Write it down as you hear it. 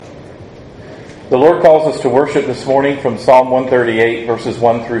The Lord calls us to worship this morning from Psalm 138, verses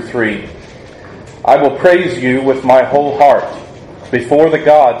 1 through 3. I will praise you with my whole heart. Before the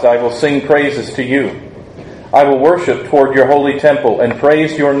gods I will sing praises to you. I will worship toward your holy temple and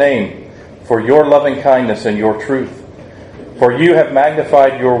praise your name for your loving kindness and your truth. For you have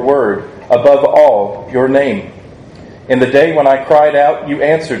magnified your word above all your name. In the day when I cried out, you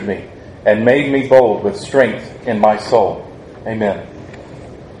answered me and made me bold with strength in my soul. Amen.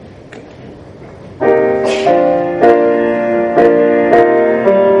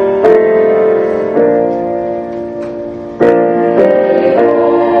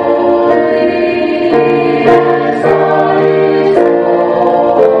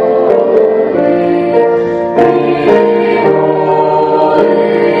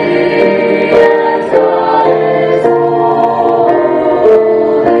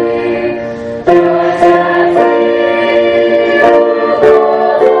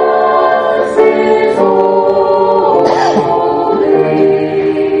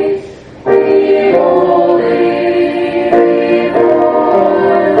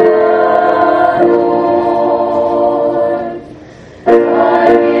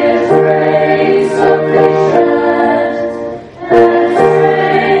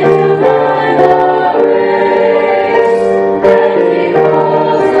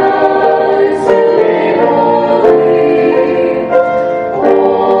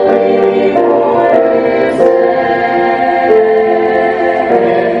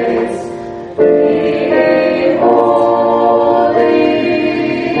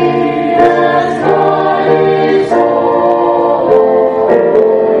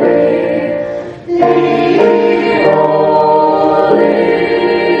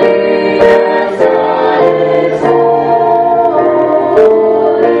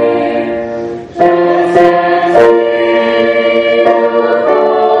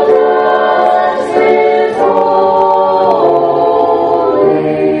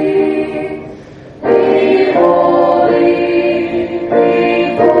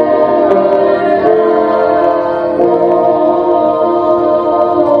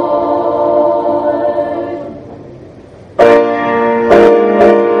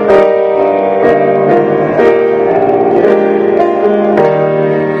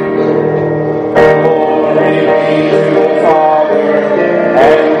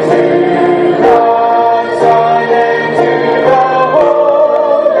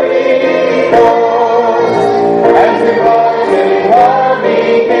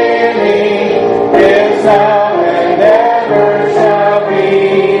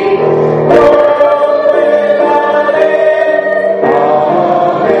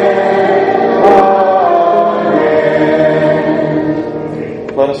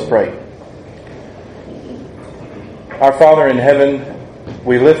 Father in heaven,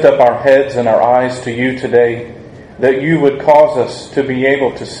 we lift up our heads and our eyes to you today, that you would cause us to be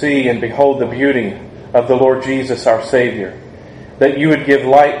able to see and behold the beauty of the Lord Jesus, our Savior, that you would give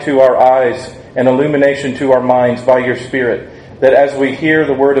light to our eyes and illumination to our minds by your Spirit, that as we hear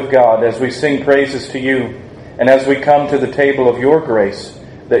the Word of God, as we sing praises to you, and as we come to the table of your grace,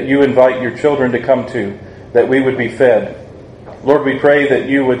 that you invite your children to come to, that we would be fed. Lord, we pray that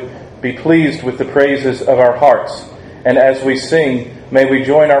you would be pleased with the praises of our hearts. And as we sing, may we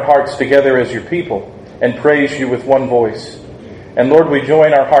join our hearts together as your people and praise you with one voice. And Lord, we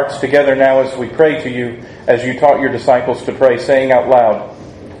join our hearts together now as we pray to you, as you taught your disciples to pray, saying out loud,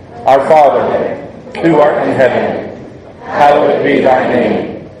 Our Father, who art in heaven, hallowed be thy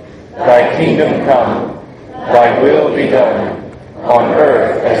name. Thy kingdom come, thy will be done, on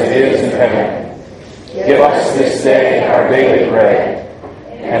earth as it is in heaven. Give us this day our daily bread,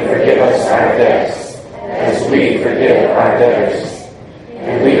 and forgive us our debts, as we forgive our debtors.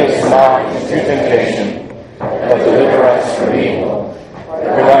 And lead us not into temptation, but deliver us from evil.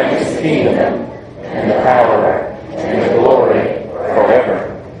 For thine is the kingdom, and the power, and the glory,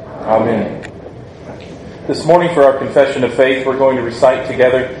 forever. Amen. This morning for our confession of faith, we're going to recite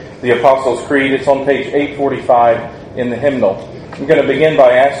together the Apostles' Creed. It's on page 845 in the hymnal. I'm going to begin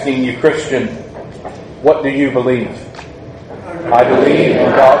by asking you, Christian, what do you believe? I believe in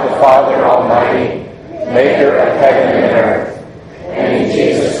God the Father Almighty, maker of heaven and earth, and in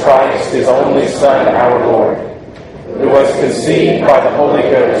Jesus Christ, his only Son, our Lord, who was conceived by the Holy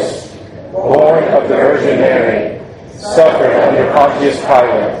Ghost, born of the Virgin Mary, suffered under Pontius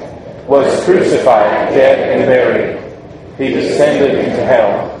Pilate, was crucified, dead, and buried. He descended into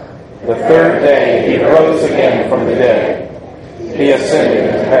hell. The third day he rose again from the dead. He ascended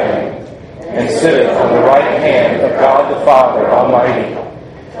into heaven, and sitteth on the right hand of God the Father Almighty.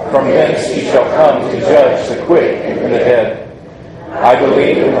 From thence he shall come to judge the quick and the dead. I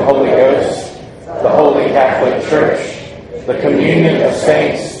believe in the Holy Ghost, the Holy Catholic Church, the communion of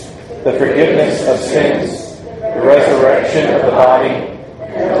saints, the forgiveness of sins, the resurrection of the body,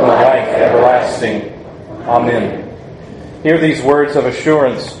 and life everlasting. Amen. Hear these words of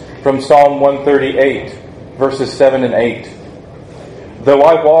assurance from Psalm 138, verses 7 and 8. Though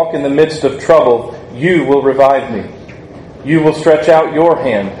I walk in the midst of trouble, you will revive me. You will stretch out your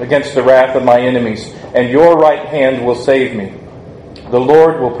hand against the wrath of my enemies, and your right hand will save me. The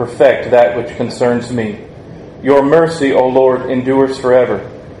Lord will perfect that which concerns me. Your mercy, O Lord, endures forever.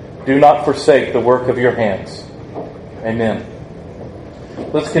 Do not forsake the work of your hands. Amen.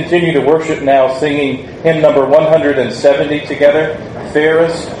 Let's continue to worship now, singing hymn number 170 together,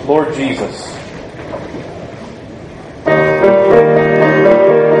 Fairest Lord Jesus.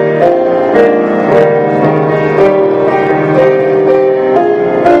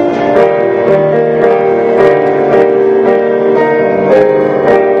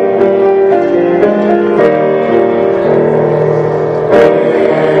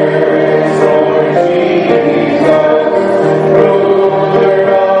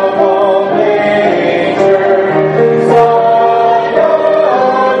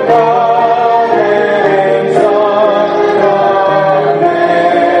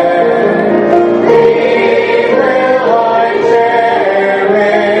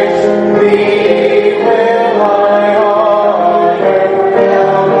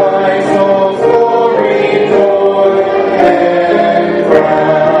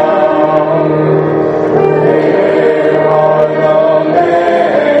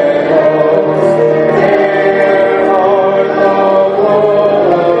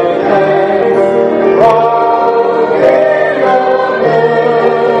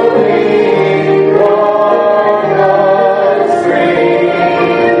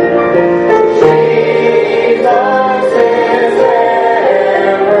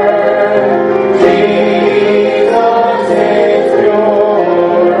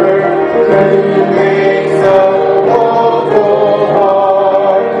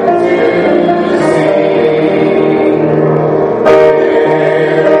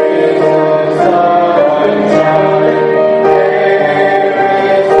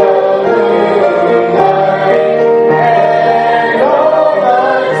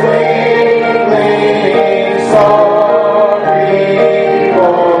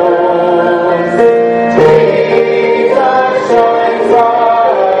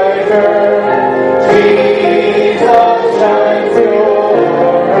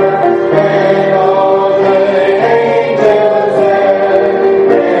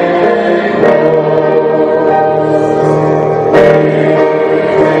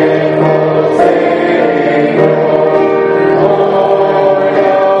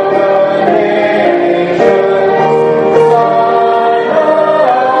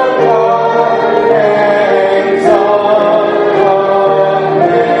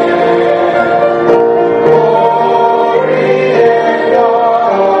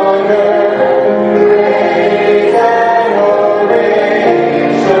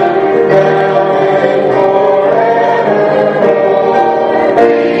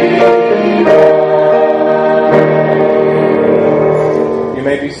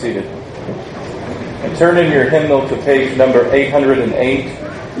 Turn in your hymnal to page number 808.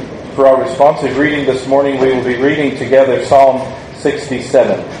 For our responsive reading this morning, we will be reading together Psalm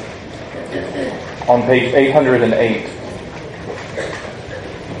 67 on page 808.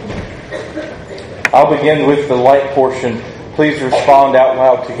 I'll begin with the light portion. Please respond out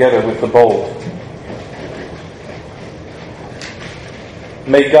loud together with the bold.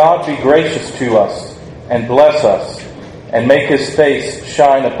 May God be gracious to us and bless us and make His face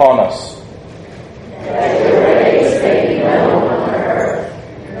shine upon us. That your ways may be known on earth,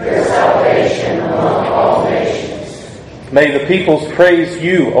 your salvation among all nations. May the peoples praise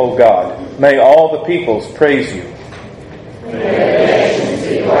you, O God. May all the peoples praise you. May the nations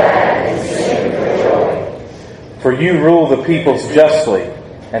be glad and sing for joy. For you rule the peoples justly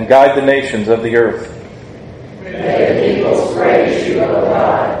and guide the nations of the earth. May the peoples praise you, O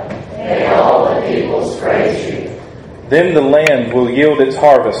God. May all the peoples praise you. Then the land will yield its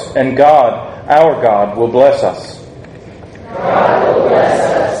harvest, and God, our God, will bless us. God will bless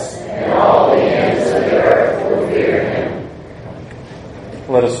us, and all the ends of the earth will fear Him.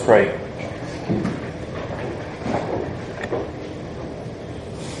 Let us pray.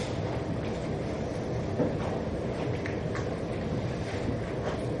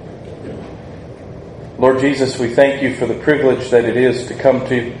 Lord Jesus, we thank you for the privilege that it is to come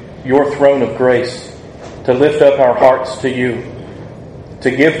to your throne of grace, to lift up our hearts to you,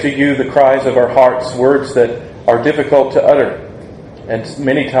 to give to you the cries of our hearts, words that are difficult to utter, And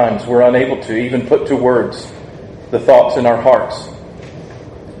many times we're unable to even put to words the thoughts in our hearts.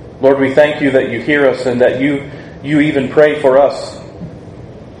 Lord, we thank you that you hear us and that you even pray for us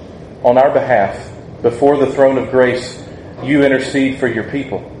on our behalf. Before the throne of grace, you intercede for your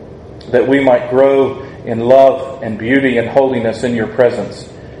people, that we might grow in love and beauty and holiness in your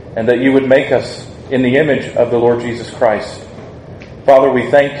presence, and that you would make us in the image of the Lord Jesus Christ. Father, we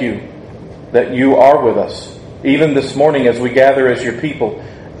thank you that you are with us. Even this morning as we gather as your people,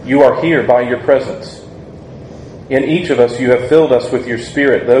 you are here by your presence. In each of us, you have filled us with your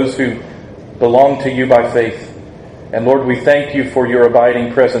Spirit, those who belong to you by faith. And Lord, we thank you for your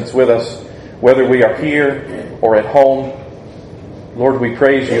abiding presence with us, whether we are here or at home. Lord, we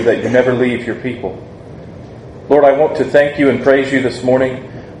praise you that you never leave your people. Lord, I want to thank you and praise you this morning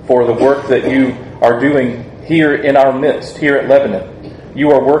for the work that you are doing here in our midst, here at Lebanon. You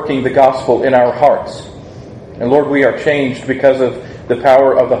are working the gospel in our hearts. And Lord, we are changed because of the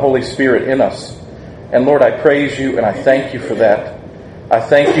power of the Holy Spirit in us. And Lord, I praise you and I thank you for that. I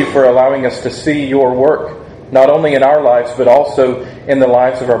thank you for allowing us to see your work, not only in our lives, but also in the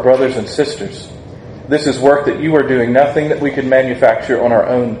lives of our brothers and sisters. This is work that you are doing, nothing that we could manufacture on our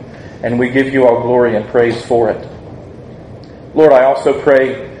own, and we give you all glory and praise for it. Lord, I also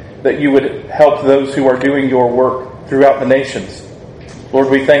pray that you would help those who are doing your work throughout the nations. Lord,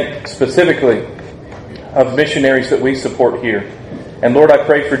 we think specifically of missionaries that we support here. And Lord, I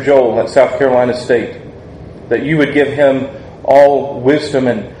pray for Joel at South Carolina State, that you would give him all wisdom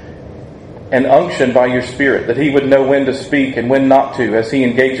and unction by your Spirit, that he would know when to speak and when not to as he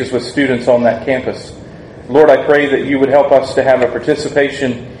engages with students on that campus. Lord, I pray that you would help us to have a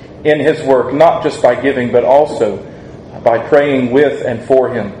participation in his work, not just by giving, but also by praying with and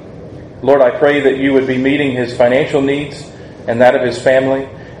for him. Lord, I pray that you would be meeting his financial needs and that of his family,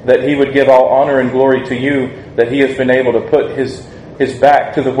 that he would give all honor and glory to you, that he has been able to put his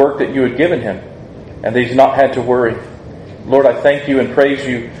back to the work that you had given him, and that he's not had to worry. Lord, I thank you and praise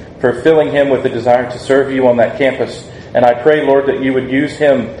you for filling him with the desire to serve you on that campus. And I pray, Lord, that you would use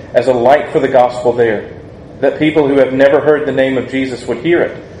him as a light for the gospel there, that people who have never heard the name of Jesus would hear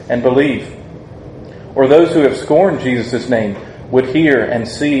it and believe. Or those who have scorned Jesus' name would hear and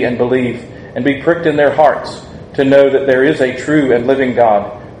see and believe and be pricked in their hearts to know that there is a true and living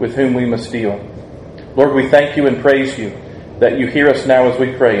God with whom we must deal. Lord, we thank you and praise you that you hear us now as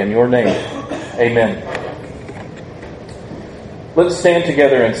we pray in your name. Amen. Let's stand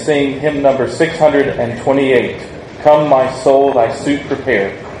together and sing hymn number 628. Come, my soul, thy suit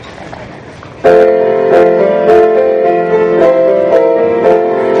prepare. Prayer.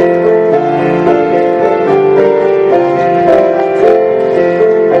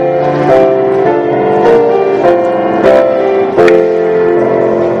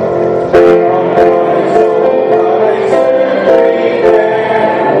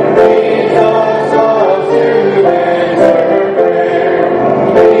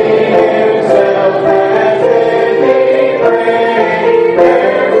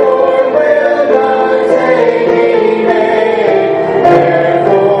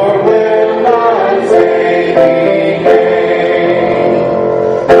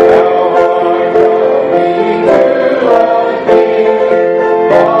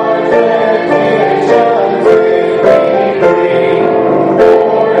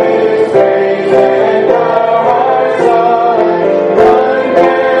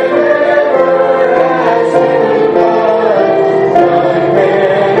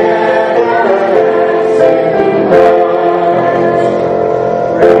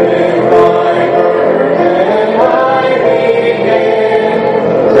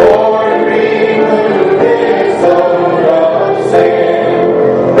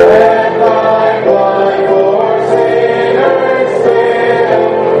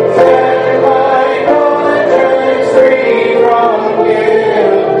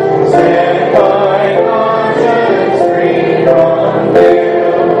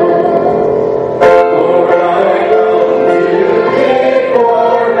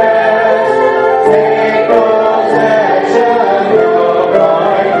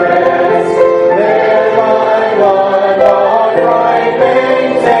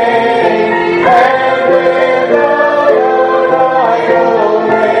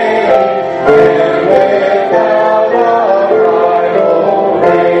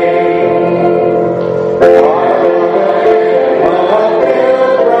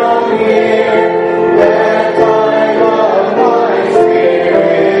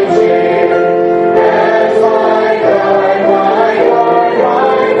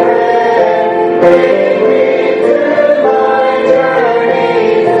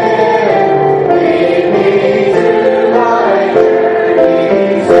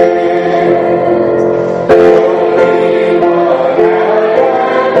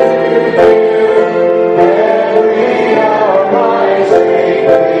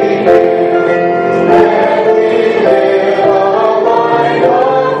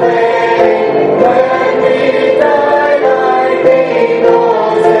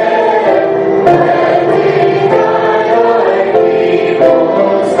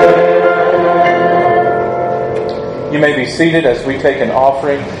 seated as we take an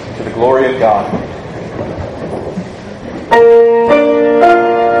offering to the glory of God.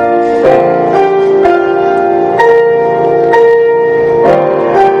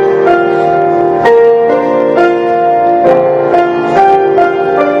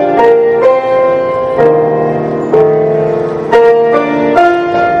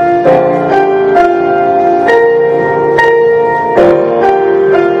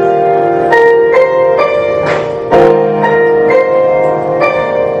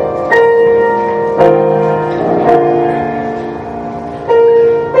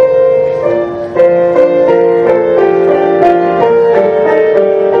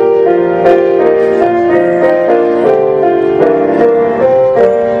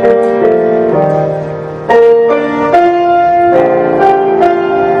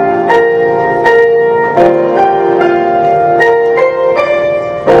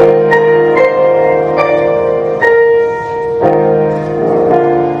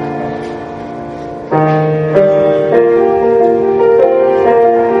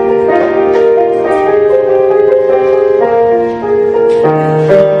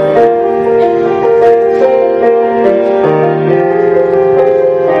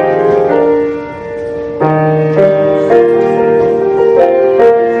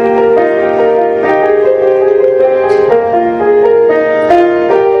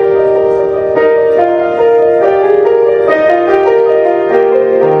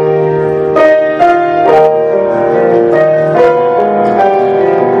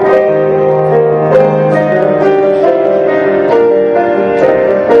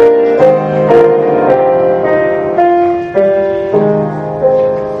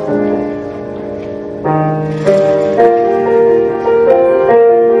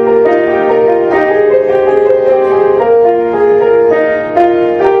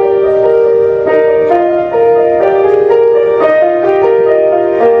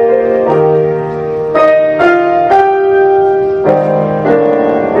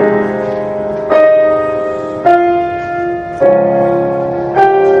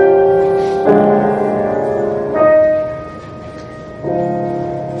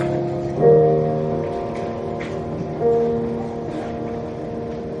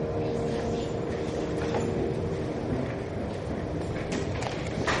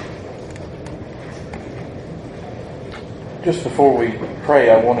 Just before we pray,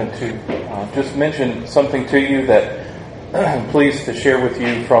 I wanted to just mention something to you that I'm pleased to share with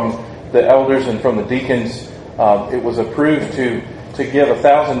you from the elders and from the deacons. It was approved to give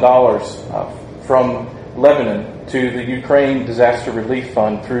 $1,000 from Lebanon to the Ukraine Disaster Relief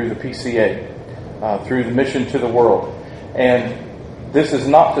Fund through the PCA, through the Mission to the World. And this is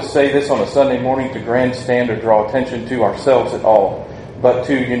not to say this on a Sunday morning to grandstand or draw attention to ourselves at all, but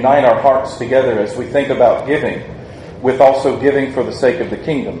to unite our hearts together as we think about giving, with also giving for the sake of the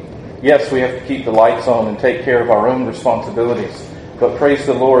kingdom. Yes, we have to keep the lights on and take care of our own responsibilities, but praise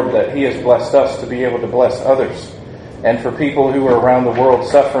the Lord that He has blessed us to be able to bless others. And for people who are around the world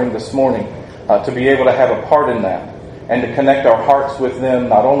suffering this morning, to be able to have a part in that and to connect our hearts with them,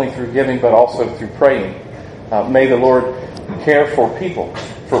 not only through giving but also through praying. May the Lord care for people,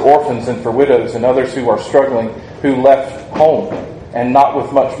 for orphans and for widows and others who are struggling, who left home and not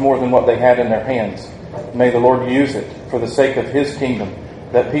with much more than what they had in their hands. May the Lord use it for the sake of His kingdom,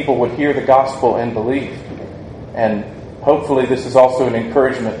 that people would hear the gospel and believe. And hopefully this is also an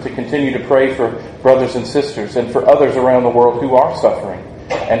encouragement to continue to pray for brothers and sisters and for others around the world who are suffering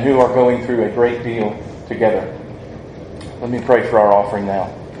and who are going through a great deal together. Let me pray for our offering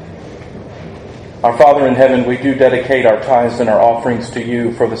now. Our Father in heaven, we do dedicate our tithes and our offerings to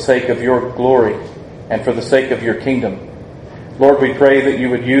You for the sake of Your glory and for the sake of Your kingdom. Lord, we pray that You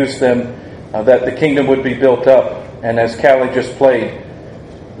would use them, that the kingdom would be built up, and as Callie just played,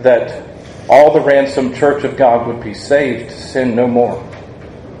 that all the ransomed church of God would be saved to sin no more.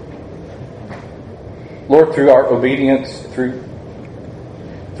 Lord, through our obedience, through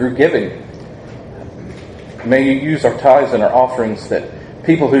giving, may You use our tithes and our offerings that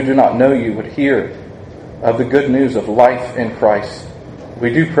people who do not know You would hear of the good news of life in Christ.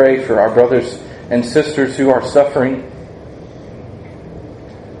 We do pray for our brothers and sisters who are suffering,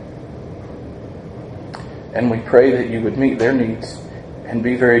 and we pray that You would meet their needs and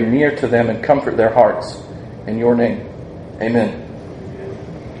be very near to them and comfort their hearts. In Your name, amen.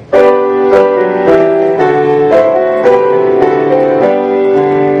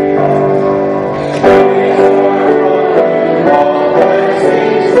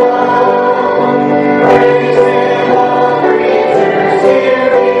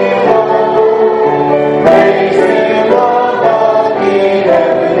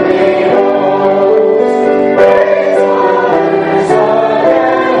 Praise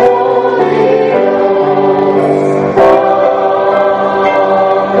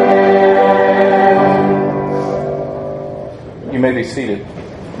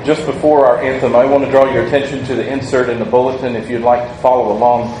Just before our anthem, I want to draw your attention to the insert in the bulletin. If you'd like to follow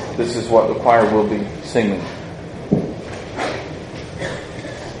along, this is what the choir will be singing.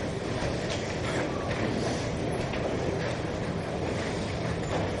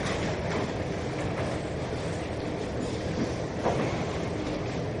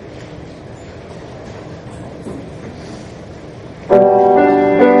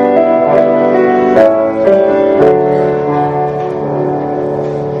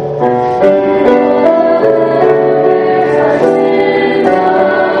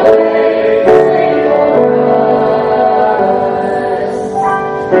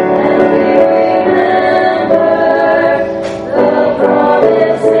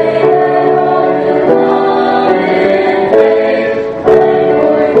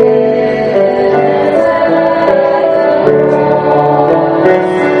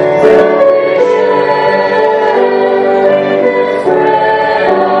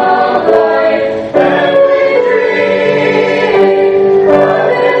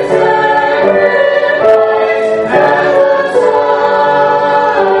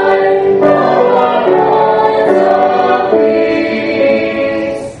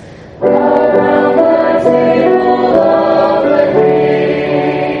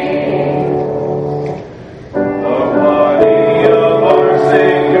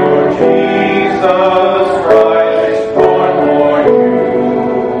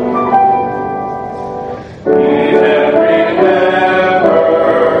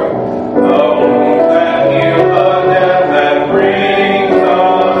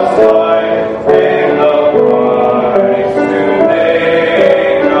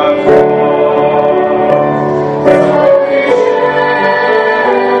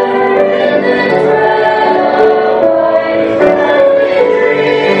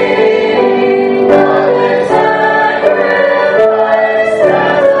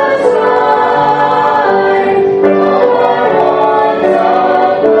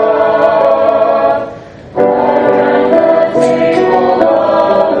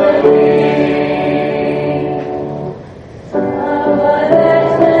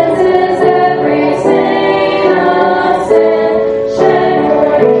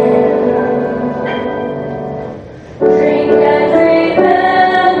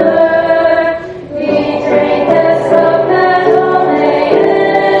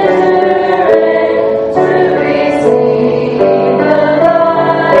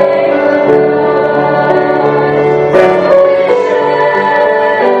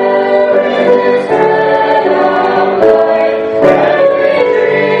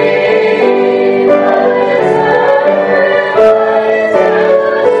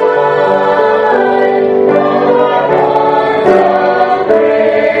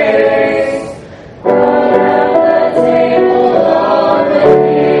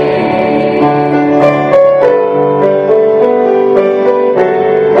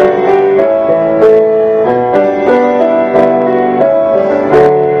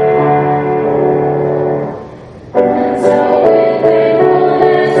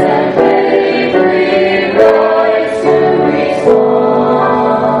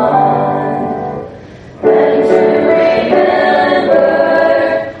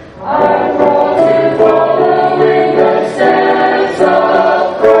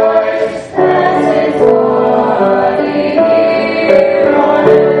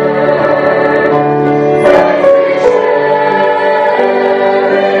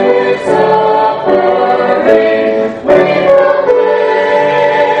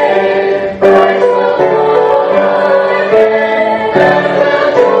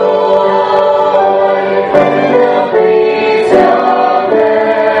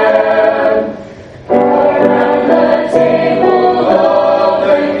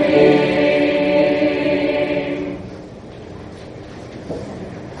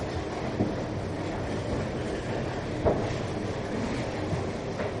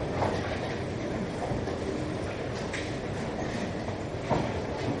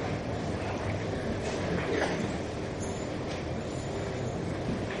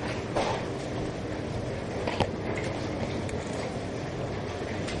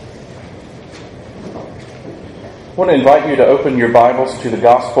 I want to invite you to open your Bibles to the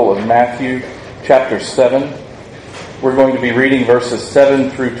Gospel of Matthew, chapter 7. We're going to be reading verses 7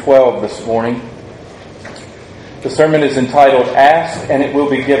 through 12 this morning. The sermon is entitled, Ask and It Will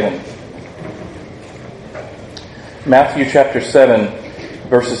Be Given. Matthew chapter 7,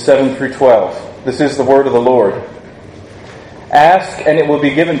 verses 7 through 12. This is the word of the Lord. Ask and it will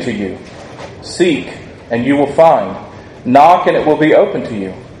be given to you. Seek and you will find. Knock and it will be open to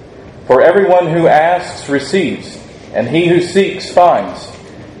you. For everyone who asks receives, and he who seeks finds,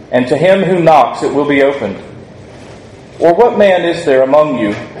 and to him who knocks it will be opened. Or what man is there among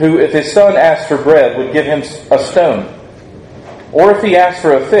you who, if his son asks for bread, would give him a stone? Or if he asks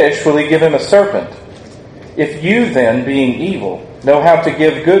for a fish, will he give him a serpent? If you then, being evil, know how to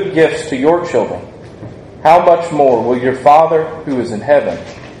give good gifts to your children, how much more will your Father who is in heaven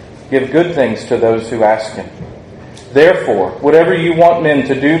give good things to those who ask him? Therefore, whatever you want men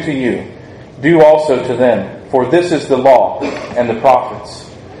to do to you, do also to them, for this is the law and the prophets.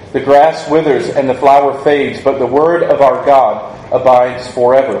 The grass withers and the flower fades, but the word of our God abides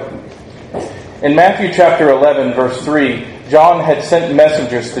forever. In Matthew chapter 11, verse 3, John had sent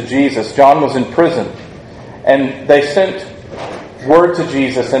messengers to Jesus. John was in prison, and they sent word to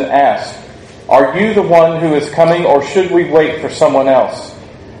Jesus and asked, "Are you the one who is coming, or should we wait for someone else?"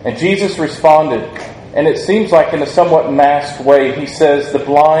 And Jesus responded, and it seems like in a somewhat masked way, he says, "The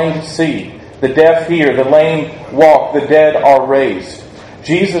blind see, the deaf hear, the lame walk, the dead are raised."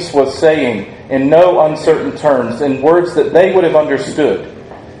 Jesus was saying, in no uncertain terms, in words that they would have understood,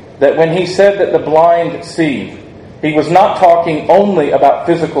 that when he said that the blind see, he was not talking only about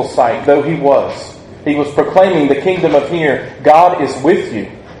physical sight, though he was. He was proclaiming the kingdom of here, God is with you.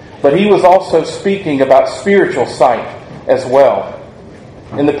 But he was also speaking about spiritual sight as well.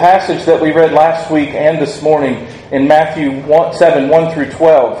 In the passage that we read last week and this morning in Matthew 7, 1 through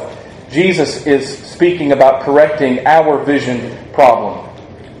 12, Jesus is speaking about correcting our vision problem.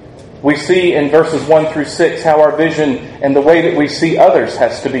 We see in verses 1 through 6 how our vision and the way that we see others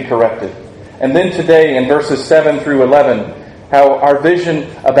has to be corrected. And then today in verses 7 through 11, how our vision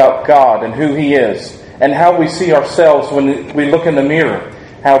about God and who he is, and how we see ourselves when we look in the mirror,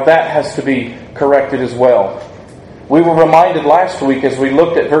 how that has to be corrected as well. We were reminded last week as we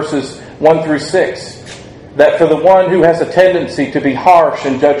looked at verses 1 through 6, that for the one who has a tendency to be harsh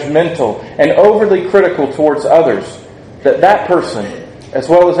and judgmental and overly critical towards others, that person, as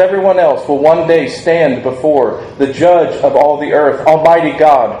well as everyone else, will one day stand before the judge of all the earth, Almighty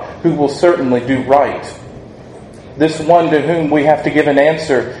God, who will certainly do right. This one to whom we have to give an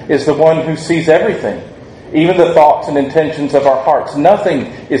answer is the one who sees everything, even the thoughts and intentions of our hearts. Nothing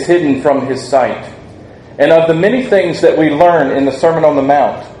is hidden from his sight. And of the many things that we learn in the Sermon on the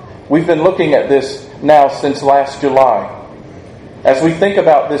Mount, we've been looking at this now since last July. As we think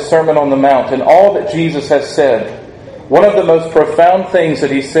about this Sermon on the Mount and all that Jesus has said, one of the most profound things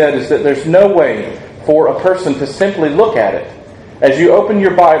that he said is that there's no way for a person to simply look at it. As you open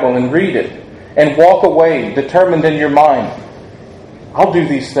your Bible and read it and walk away determined in your mind, I'll do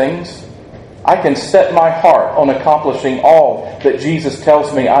these things. I can set my heart on accomplishing all that Jesus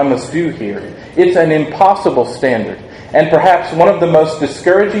tells me I must do here. It's an impossible standard. And perhaps one of the most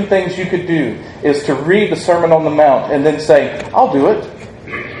discouraging things you could do is to read the Sermon on the Mount and then say, I'll do it.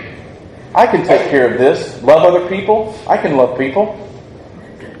 I can take care of this. Love other people. I can love people.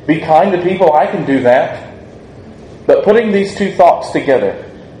 Be kind to people. I can do that. But putting these two thoughts together,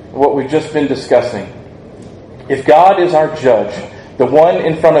 what we've just been discussing, if God is our judge, the one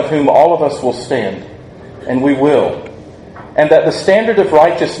in front of whom all of us will stand, and we will, and that the standard of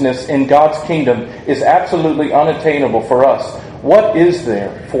righteousness in God's kingdom is absolutely unattainable for us, what is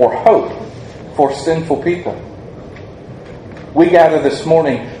there for hope for sinful people? We gather this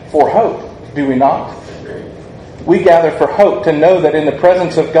morning for hope, do we not? We gather for hope to know that in the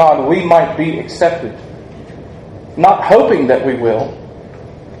presence of God we might be accepted. Not hoping that we will,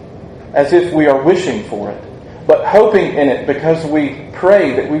 as if we are wishing for it, but hoping in it because we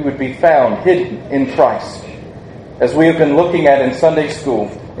pray that we would be found hidden in Christ. As we have been looking at in Sunday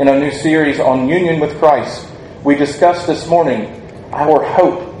school, in our new series on union with Christ, we discussed this morning our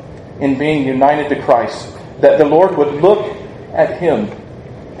hope in being united to Christ, that the Lord would look at him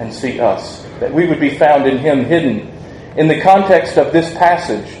and see us, that we would be found in him hidden. In the context of this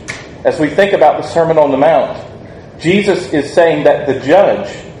passage, as we think about the Sermon on the Mount, Jesus is saying that the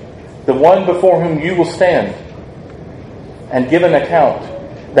judge, the one before whom you will stand and give an account,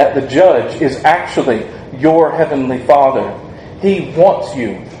 that the judge is actually your heavenly Father. He wants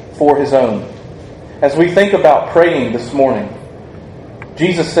you for his own. As we think about praying this morning,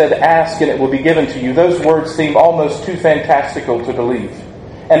 Jesus said, ask and it will be given to you. Those words seem almost too fantastical to believe,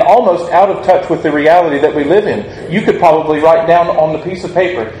 and almost out of touch with the reality that we live in. You could probably write down on the piece of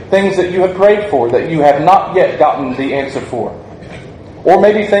paper things that you have prayed for that you have not yet gotten the answer for. Or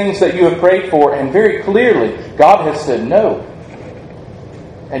maybe things that you have prayed for and very clearly God has said no.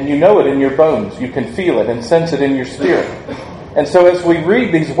 And you know it in your bones. You can feel it and sense it in your spirit. And so as we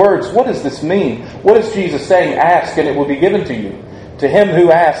read these words, what does this mean? What is Jesus saying? Ask and it will be given to you. To him who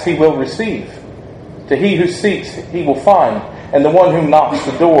asks, he will receive. To he who seeks, he will find. And the one who knocks,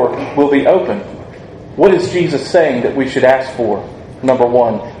 the door will be opened. What is Jesus saying that we should ask for? number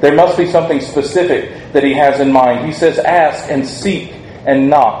one. There must be something specific that he has in mind. He says, ask and seek and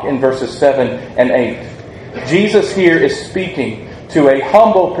knock in verses 7 and 8. Jesus here is speaking to a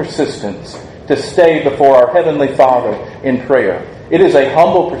humble persistence to stay before our Heavenly Father in prayer. It is a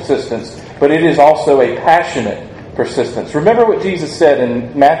humble persistence, but it is also a passionate persistence. Remember what Jesus said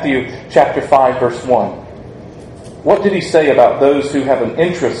in Matthew chapter 5, verse 1. What did he say about those who have an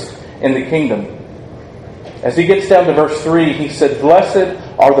interest in the kingdom? As he gets down to verse 3, he said, "Blessed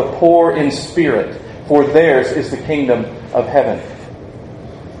are the poor in spirit, for theirs is the kingdom of heaven."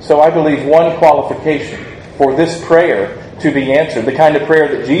 So I believe one qualification for this prayer to be answered, the kind of prayer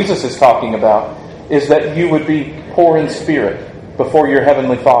that Jesus is talking about, is that you would be poor in spirit before your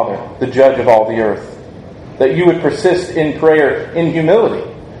Heavenly Father, the judge of all the earth. That you would persist in prayer in humility,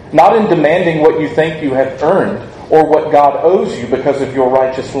 not in demanding what you think you have earned or what God owes you because of your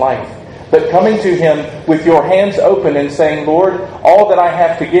righteous life, but coming to Him with your hands open and saying, "Lord, all that I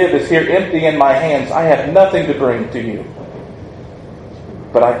have to give is here empty in my hands. I have nothing to bring to you.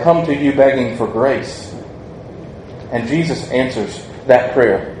 But I come to you begging for grace." And Jesus answers that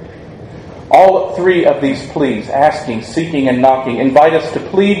prayer. All three of these pleas, asking, seeking, and knocking, invite us to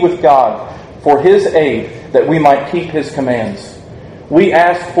plead with God for His aid that we might keep His commands. We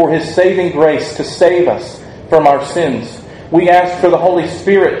ask for His saving grace to save us from our sins. We ask for the Holy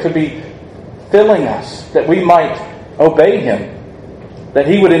Spirit to be filling us, that we might obey Him, that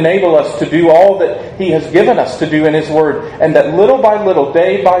He would enable us to do all that He has given us to do in His Word, and that little by little,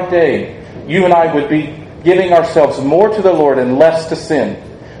 day by day, you and I would be giving ourselves more to the Lord and less to sin.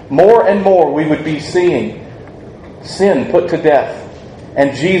 More and more we would be seeing sin put to death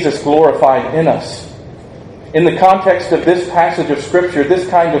and Jesus glorified in us. In the context of this passage of Scripture, this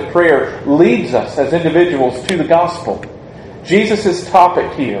kind of prayer leads us as individuals to the gospel. Jesus'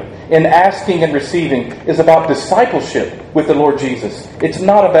 topic here in asking and receiving is about discipleship with the Lord Jesus. It's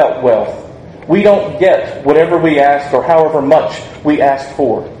not about wealth. We don't get whatever we ask or however much we ask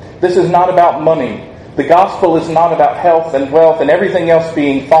for. This is not about money. The gospel is not about health and wealth and everything else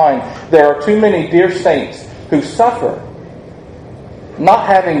being fine. There are too many dear saints who suffer not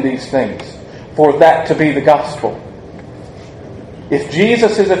having these things for that to be the gospel. If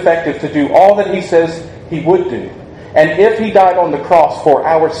Jesus is effective to do all that He says He would do, and if He died on the cross for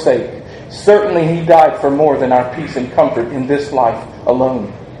our sake, certainly He died for more than our peace and comfort in this life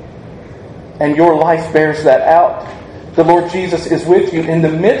alone. And your life bears that out. The Lord Jesus is with you in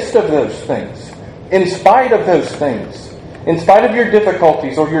the midst of those things. In spite of those things, in spite of your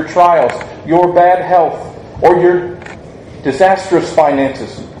difficulties or your trials, your bad health, or your disastrous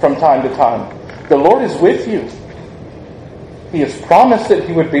finances from time to time, the Lord is with you. He has promised that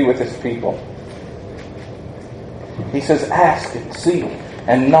He would be with His people. He says, ask and seek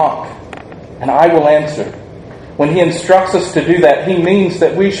and knock, and I will answer. When He instructs us to do that, He means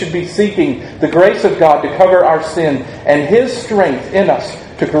that we should be seeking the grace of God to cover our sin and His strength in us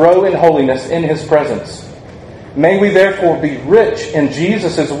to grow in holiness in His presence. May we therefore be rich in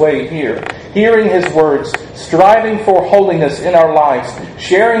Jesus' way here, hearing His words, striving for holiness in our lives,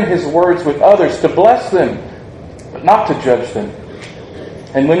 sharing His words with others to bless them, but not to judge them.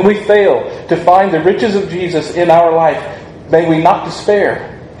 And when we fail to find the riches of Jesus in our life, may we not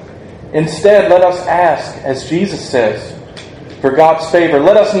despair. Instead, let us ask, as Jesus says, for God's favor.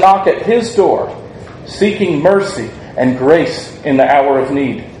 Let us knock at His door, seeking mercy and grace in the hour of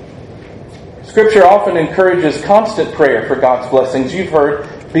need. Scripture often encourages constant prayer for God's blessings. You've heard,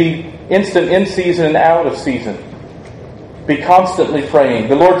 be instant in season and out of season. Be constantly praying.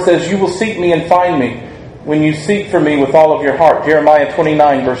 The Lord says, you will seek me and find me when you seek for me with all of your heart. Jeremiah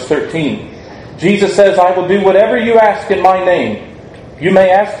 29, verse 13. Jesus says, I will do whatever you ask in my name. You may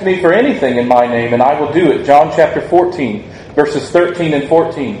ask me for anything in my name, and I will do it. John chapter 14, verses 13 and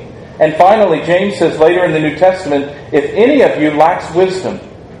 14. And finally, James says later in the New Testament, if any of you lacks wisdom,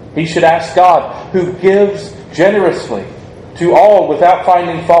 he should ask God, who gives generously to all without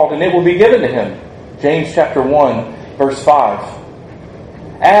finding fault, and it will be given to him. James chapter 1, verse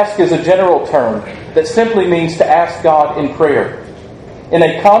 5. Ask is a general term that simply means to ask God in prayer. In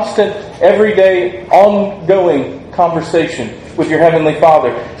a constant, everyday, ongoing conversation with your Heavenly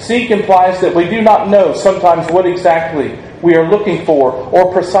Father. Seek implies that we do not know sometimes what exactly we are looking for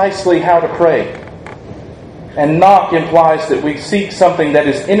or precisely how to pray. And knock implies that we seek something that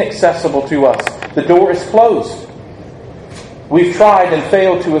is inaccessible to us. The door is closed. We've tried and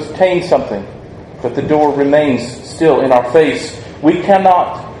failed to attain something, but the door remains still in our face. We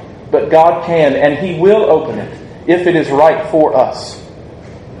cannot, but God can, and He will open it if it is right for us.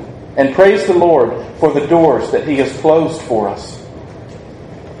 And praise the Lord for the doors that He has closed for us.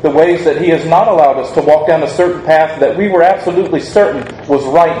 the ways that He has not allowed us to walk down a certain path that we were absolutely certain was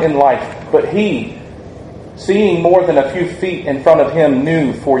right in life. But He, seeing more than a few feet in front of Him,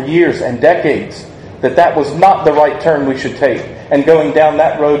 knew for years and decades that that was not the right turn we should take, and going down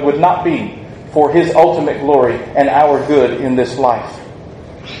that road would not be for His ultimate glory and our good in this life.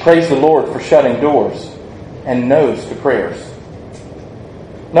 Praise the Lord for shutting doors and no's to prayers.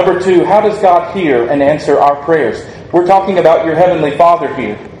 Number 2, how does God hear and answer our prayers? We're talking about your Heavenly Father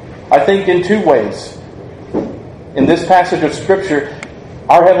here. I think in 2 ways. In this passage of Scripture,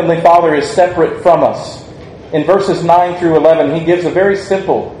 our Heavenly Father is separate from us. In verses 9 through 11, He gives a very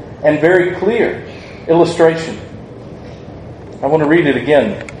simple and very clear illustration. I want to read it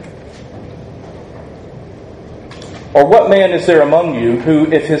again. Or what man is there among you who,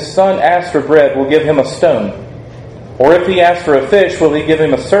 if his son asks for bread, will give him a stone? Or if he asks for a fish, will he give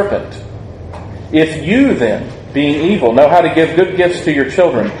him a serpent? If you then, being evil, know how to give good gifts to your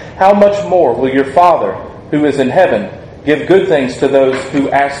children, how much more will your Father, who is in heaven, give good things to those who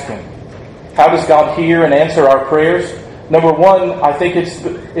ask Him? How does God hear and answer our prayers? Number 1, I think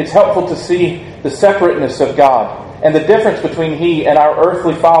it's helpful to see the separateness of God and the difference between He and our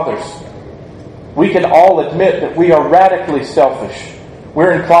earthly fathers. We can all admit that we are radically selfish.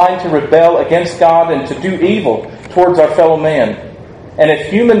 We're inclined to rebel against God and to do evil towards our fellow man. And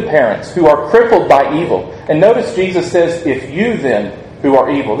if human parents who are crippled by evil, and notice Jesus says, if you then who are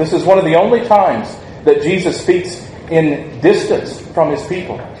evil. This is one of the only times that Jesus speaks in distance from His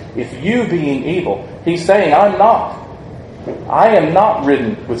people. If you being evil, He's saying, I'm not. I am not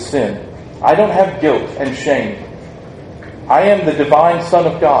ridden with sin. I don't have guilt and shame. I am the divine Son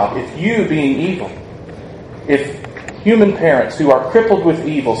of God. If you being evil, if human parents who are crippled with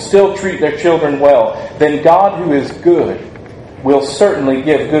evil still treat their children well, then God who is good will certainly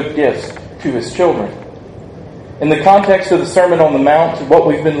give good gifts to His children. In the context of the Sermon on the Mount, what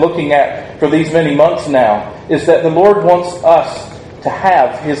we've been looking at for these many months now is that the Lord wants us to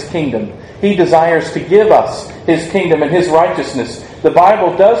have His kingdom. He desires to give us His kingdom and His righteousness. The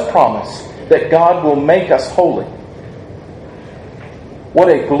Bible does promise that God will make us holy. What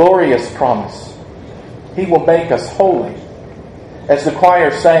a glorious promise. He will make us holy. As the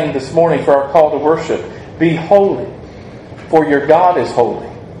choir sang this morning for our call to worship, be holy, for your God is holy.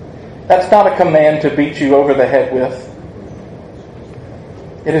 That's not a command to beat you over the head with.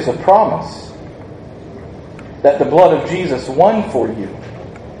 It is a promise that the blood of Jesus won for you.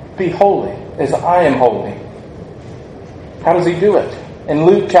 Be holy as I am holy. How does He do it? In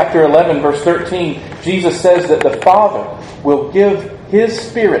Luke chapter 11, verse 13, Jesus says that the Father will give His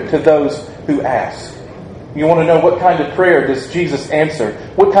Spirit to those who ask. You want to know what kind of prayer does Jesus answer?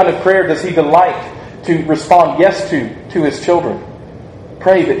 What kind of prayer does He delight to respond yes to His children?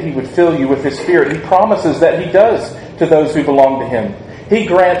 Pray that He would fill you with His Spirit. He promises that He does to those who belong to Him. He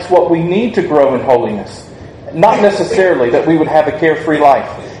grants what we need to grow in holiness. Not necessarily that we would have a carefree life.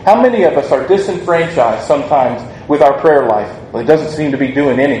 How many of us are disenfranchised sometimes with our prayer life? Well, it doesn't seem to be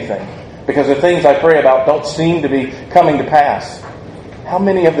doing anything because the things I pray about don't seem to be coming to pass. How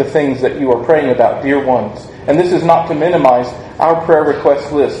many of the things that you are praying about, dear ones, and this is not to minimize our prayer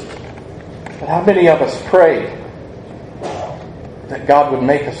request list, but how many of us pray that God would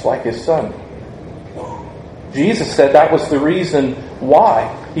make us like His Son? Jesus said that was the reason why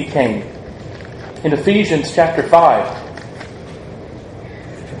He came. In Ephesians chapter 5,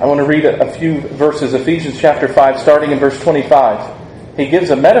 I want to read a few verses. Ephesians chapter 5, starting in verse 25. He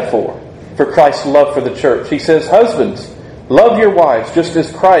gives a metaphor for Christ's love for the church. He says, husbands, love your wives, just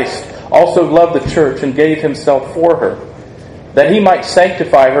as Christ also loved the church and gave Himself for her, that He might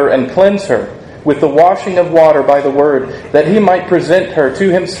sanctify her and cleanse her with the washing of water by the word, that He might present her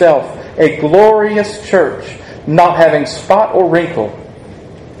to Himself a glorious church, not having spot or wrinkle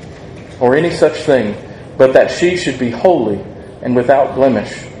or any such thing, but that she should be holy and without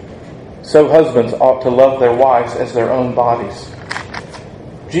blemish. So husbands ought to love their wives as their own bodies.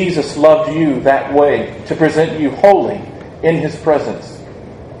 Jesus loved you that way, to present you holy in His presence.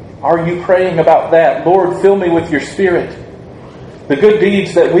 Are you praying about that? Lord, fill me with your Spirit. The good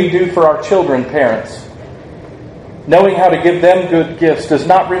deeds that we do for our children, parents, knowing how to give them good gifts does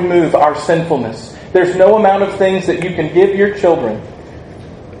not remove our sinfulness. There's no amount of things that you can give your children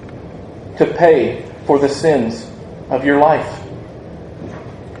to pay for the sins of your life.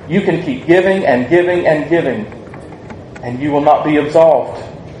 You can keep giving and giving and giving, and you will not be absolved.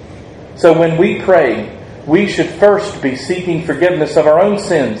 So when we pray, we should first be seeking forgiveness of our own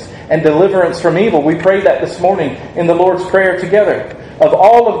sins and deliverance from evil. We prayed that this morning in the Lord's Prayer together. Of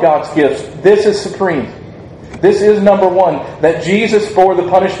all of God's gifts, this is supreme. This is number one, that Jesus bore the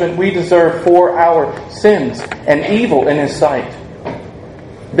punishment we deserve for our sins and evil in His sight.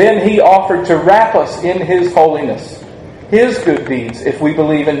 Then He offered to wrap us in His holiness, His good deeds, if we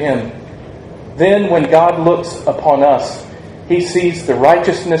believe in Him. Then when God looks upon us, He sees the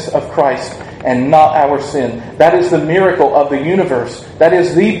righteousness of Christ and not our sin. That is the miracle of the universe. That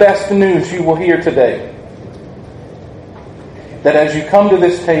is the best news you will hear today. That as you come to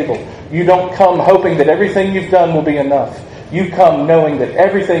this table, you don't come hoping that everything you've done will be enough. You come knowing that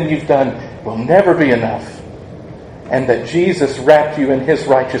everything you've done will never be enough. And that Jesus wrapped you in His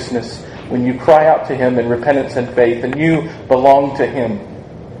righteousness when you cry out to Him in repentance and faith, and you belong to Him.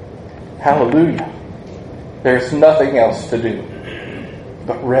 Hallelujah. There's nothing else to do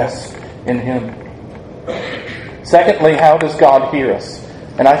but rest in Him. Secondly, how does God hear us?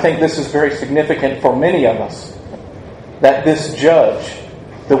 And I think this is very significant for many of us. That this judge,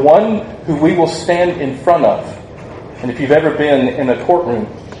 the one who we will stand in front of, and if you've ever been in a courtroom,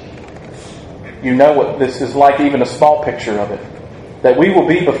 you know what this is like, even a small picture of it. That we will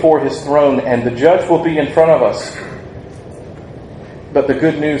be before His throne and the judge will be in front of us. But the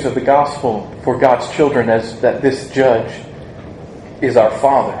good news of the gospel for God's children is that this judge is our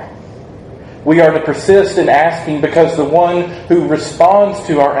Father. We are to persist in asking because the one who responds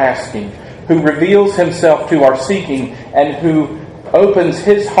to our asking, who reveals Himself to our seeking, and who opens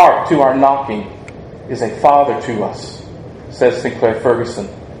His heart to our knocking, is a Father to us, says Sinclair Ferguson.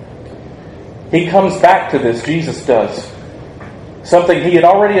 He comes back to this, Jesus does. Something He had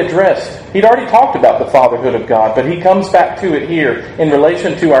already addressed. He'd already talked about the fatherhood of God, but He comes back to it here in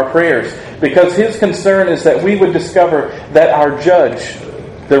relation to our prayers, because His concern is that we would discover that our judge,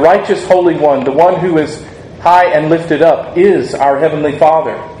 the righteous Holy One, the one who is high and lifted up, is our Heavenly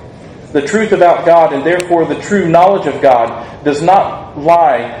Father. The truth about God, and therefore the true knowledge of God, does not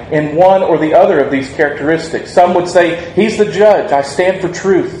lie in one or the other of these characteristics. Some would say, He's the judge, I stand for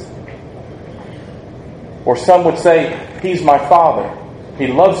truth. Or some would say, He's my Father, He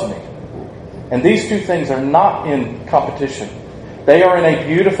loves me. And these two things are not in competition. They are in a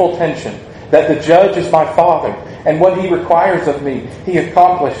beautiful tension. That the judge is my Father, and what He requires of me, He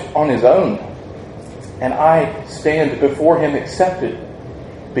accomplished on His own. And I stand before Him accepted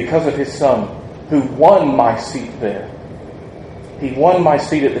because of His Son, who won my seat there. He won my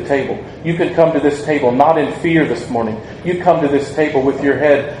seat at the table. You can come to this table not in fear this morning. You come to this table with your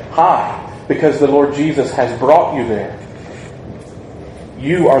head high because the Lord Jesus has brought you there.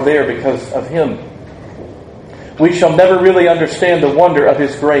 You are there because of Him. We shall never really understand the wonder of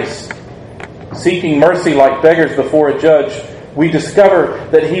His grace. Seeking mercy like beggars before a judge, we discover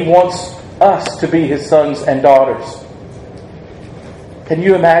that He wants us to be His sons and daughters. Can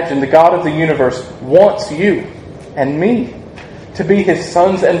you imagine? The God of the universe wants you and me to be His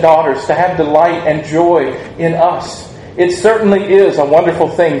sons and daughters, to have delight and joy in us. It certainly is a wonderful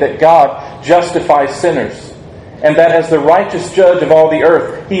thing that God justifies sinners, and that as the righteous judge of all the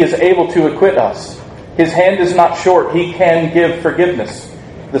earth, He is able to acquit us. His hand is not short. He can give forgiveness.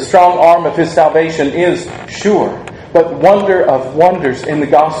 The strong arm of His salvation is sure. But wonder of wonders in the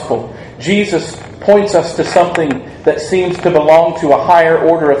gospel, Jesus points us to something that seems to belong to a higher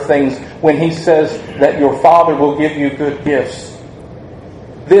order of things when He says that your Father will give you good gifts.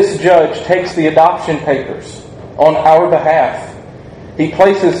 This judge takes the adoption papers on our behalf. He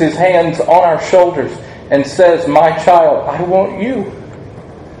places His hands on our shoulders and says, my child, I want you.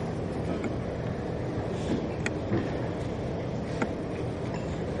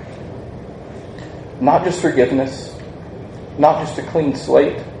 Not just forgiveness, not just a clean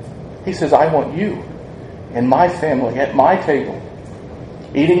slate. He says, I want you in my family, at my table,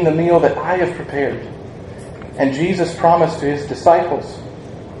 eating the meal that I have prepared. And Jesus promised to His disciples,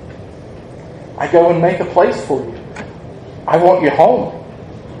 I go and make a place for you. I want you home.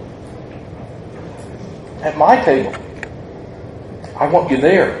 At my table. I want you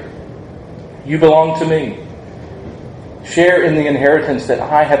there. You belong to me. Share in the inheritance that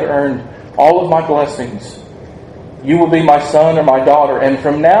I have earned, all of my blessings. You will be my son or my daughter, and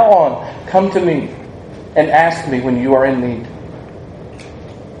from now on, come to me and ask me when you are in need.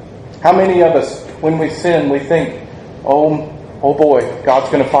 How many of us, when we sin, we think, oh boy,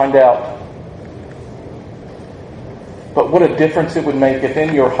 God's going to find out. But what a difference it would make if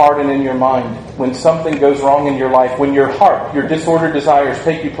in your heart and in your mind, when something goes wrong in your life, when your heart, your disordered desires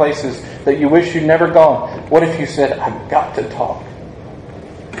take you places that you wish you'd never gone, what if you said, I've got to talk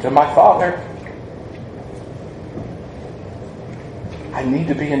to my Father. I need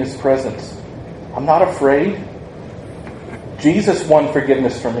to be in His presence. I'm not afraid. Jesus won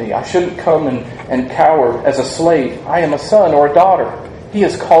forgiveness for me. I shouldn't come and cower as a slave. I am a son or a daughter. He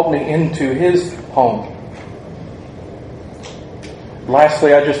has called me into His home.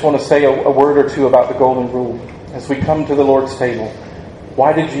 Lastly, I just want to say a word or two about the golden rule. As we come to the Lord's table,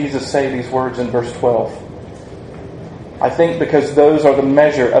 Why did Jesus say these words in verse 12? I think because those are the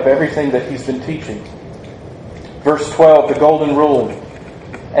measure of everything that he's been teaching. Verse 12, the golden rule.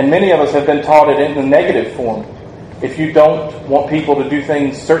 And many of us have been taught it in the negative form. If you don't want people to do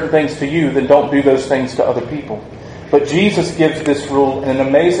certain things to you, then don't do those things to other people. But Jesus gives this rule in an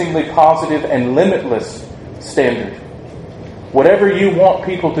amazingly positive and limitless standard. Whatever you want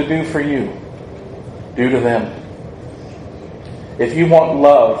people to do for you, do to them. If you want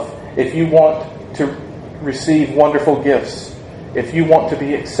love, if you want to receive wonderful gifts, if you want to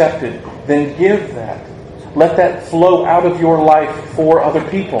be accepted, then give that. Let that flow out of your life for other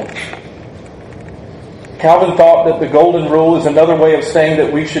people. Calvin thought that the golden rule is another way of saying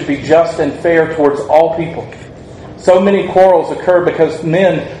that we should be just and fair towards all people. So many quarrels occur because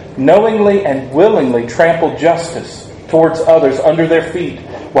men knowingly and willingly trample justice towards others under their feet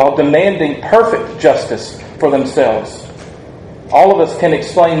while demanding perfect justice for themselves. All of us can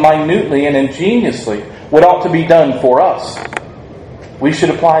explain minutely and ingeniously what ought to be done for us. We should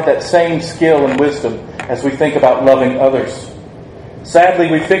apply that same skill and wisdom as we think about loving others.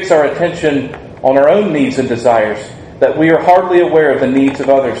 Sadly, we fix our attention on our own needs and desires, that we are hardly aware of the needs of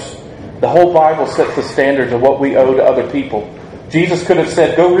others. The whole Bible sets the standards of what we owe to other people. Jesus could have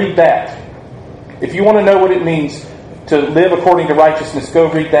said, go read that. If you want to know what it means to live according to righteousness,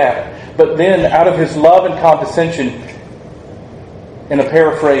 go read that. But then, out of his love and condescension, in a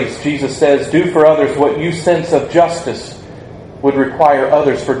paraphrase, Jesus says, do for others what you sense of justice would require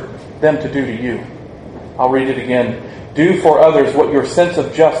others for them to do to you. I'll read it again. Do for others what your sense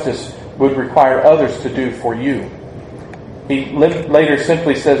of justice would require others to do for you. He later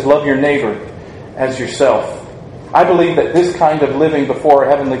simply says, love your neighbor as yourself. I believe that this kind of living before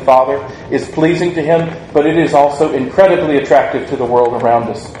our Heavenly Father is pleasing to Him, but it is also incredibly attractive to the world around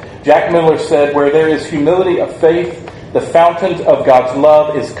us. Jack Miller said, where there is humility of faith, the fountain of God's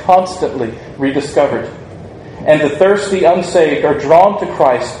love is constantly rediscovered. And the thirsty unsaved are drawn to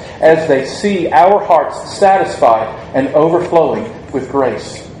Christ as they see our hearts satisfied and overflowing with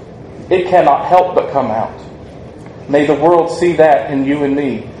grace. It cannot help but come out. May the world see that in you and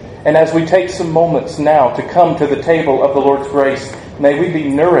me. And as we take some moments now to come to the table of the Lord's grace, may we be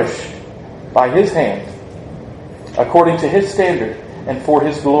nourished by His hand, according to His standard, and for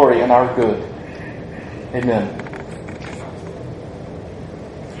His glory and our good. Amen.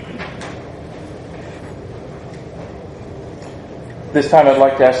 This time I'd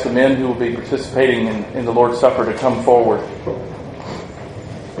like to ask the men who will be participating in the Lord's Supper to come forward.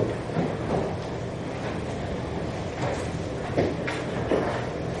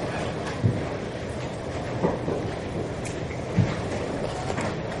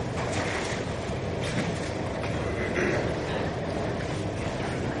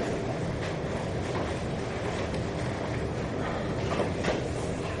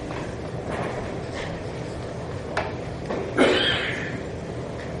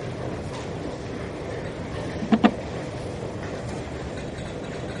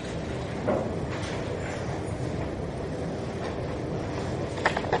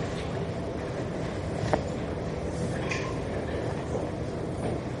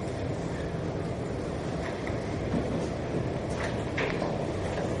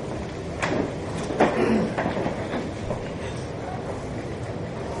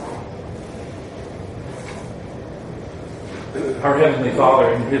 Our Heavenly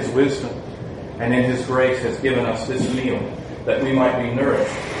Father, in His wisdom and in His grace, has given us this meal that we might be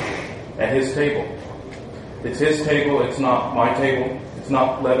nourished at His table. It's His table, it's not my table, it's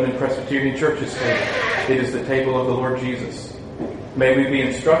not Lebanon Presbyterian Church's table. It is the table of the Lord Jesus. May we be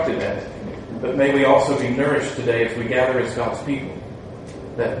instructed at it, but may we also be nourished today as we gather as God's people,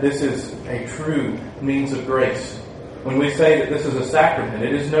 that this is a true means of grace. When we say that this is a sacrament,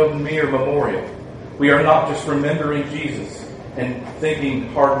 it is no mere memorial. We are not just remembering Jesus and thinking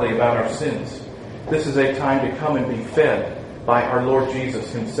hardly about our sins. This is a time to come and be fed by our Lord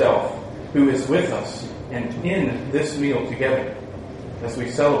Jesus Himself, who is with us and in this meal together as we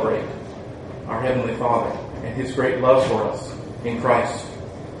celebrate our Heavenly Father and His great love for us in Christ.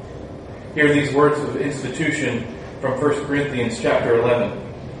 Hear these words of institution from 1 Corinthians chapter 11.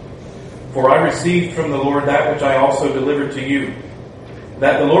 For I received from the Lord that which I also delivered to you,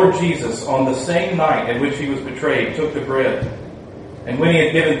 that the Lord Jesus, on the same night in which He was betrayed, took the bread. And when He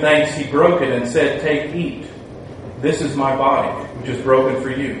had given thanks, He broke it and said, take, eat. This is my body, which is broken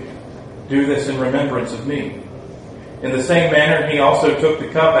for you. Do this in remembrance of me. In the same manner, He also took the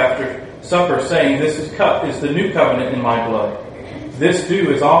cup after supper, saying, this cup is the new covenant in my blood. This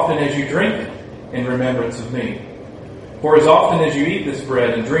do as often as you drink it in remembrance of me. For as often as you eat this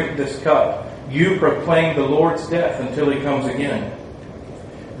bread and drink this cup, you proclaim the Lord's death until He comes again.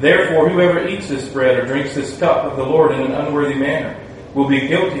 Therefore, whoever eats this bread or drinks this cup of the Lord in an unworthy manner will be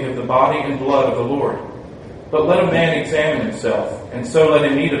guilty of the body and blood of the Lord. But let a man examine himself, and so let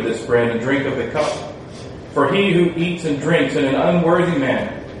him eat of this bread and drink of the cup. For he who eats and drinks in an unworthy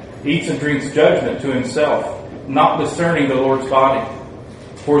manner eats and drinks judgment to himself, not discerning the Lord's body.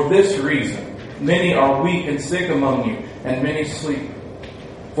 For this reason, many are weak and sick among you, and many sleep.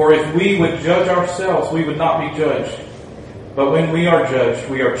 For if we would judge ourselves, we would not be judged. But when we are judged,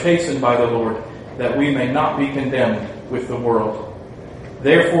 we are chastened by the Lord, that we may not be condemned with the world.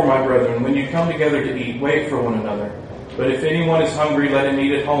 Therefore, my brethren, when you come together to eat, wait for one another. But if anyone is hungry, let him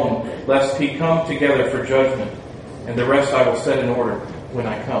eat at home, lest he come together for judgment. And the rest I will set in order when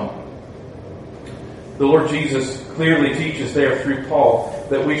I come. The Lord Jesus clearly teaches there through Paul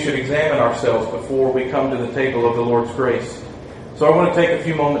that we should examine ourselves before we come to the table of the Lord's grace. So I want to take a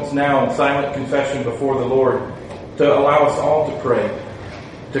few moments now in silent confession before the Lord to allow us all to pray,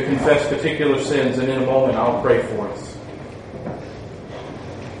 to confess particular sins, and in a moment I'll pray for us.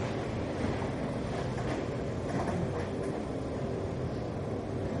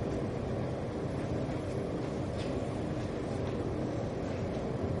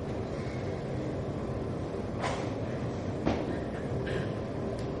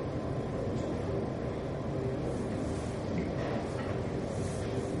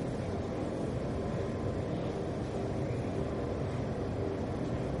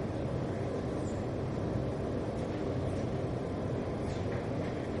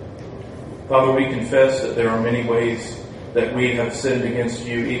 Father, we confess that there are many ways that we have sinned against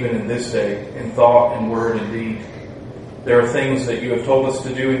you even in this day, in thought and word and deed. There are things that you have told us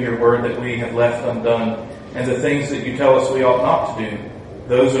to do in your word that we have left undone, and the things that you tell us we ought not to do,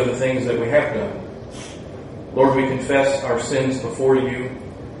 those are the things that we have done. Lord, we confess our sins before you,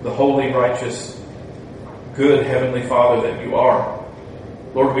 the holy, righteous, good Heavenly Father that you are.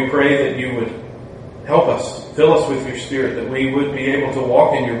 Lord, we pray that you would help us, fill us with your Spirit, that we would be able to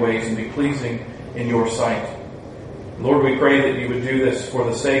walk in your ways and be pleasing in your sight. Lord, we pray that you would do this for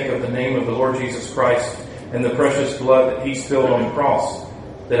the sake of the name of the Lord Jesus Christ and the precious blood that he spilled on the cross,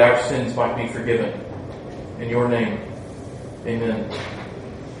 that our sins might be forgiven. In your name, amen.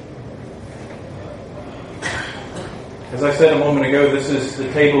 As I said a moment ago, this is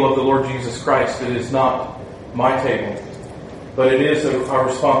the table of the Lord Jesus Christ. It is not my table, but it is our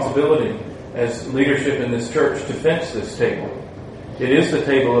responsibility as leadership in this church to fence this table. It is the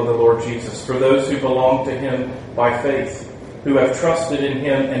table of the Lord Jesus for those who belong to him by faith, who have trusted in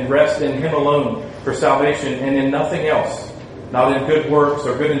him and rest in him alone for salvation and in nothing else, not in good works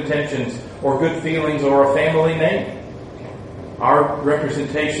or good intentions or good feelings or a family name. Our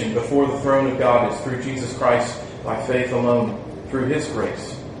representation before the throne of God is through Jesus Christ by faith alone, through his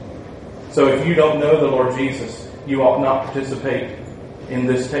grace. So if you don't know the Lord Jesus, you ought not participate in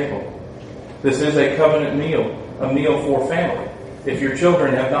this table. This is a covenant meal, a meal for family. If your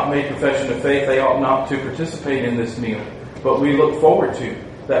children have not made profession of faith, they ought not to participate in this meal. But we look forward to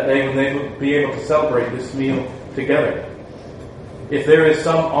that day when they will be able to celebrate this meal together. If there is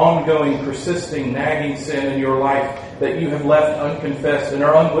some ongoing, persisting, nagging sin in your life that you have left unconfessed and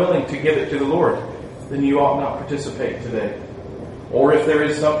are unwilling to give it to the Lord, then you ought not participate today. Or if there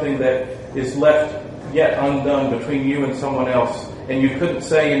is something that is left yet undone between you and someone else, and you couldn't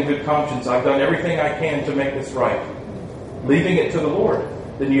say in good conscience, I've done everything I can to make this right, leaving it to the Lord,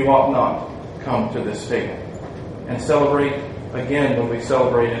 then you ought not come to this table and celebrate again when we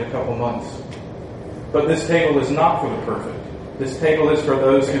celebrate in a couple months. But this table is not for the perfect. This table is for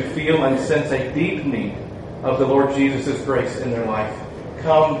those who feel and sense a deep need of the Lord Jesus' grace in their life.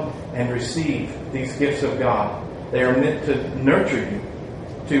 Come and receive these gifts of God. They are meant to nurture you,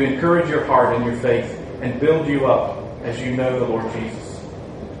 to encourage your heart and your faith, and build you up as you know the Lord Jesus.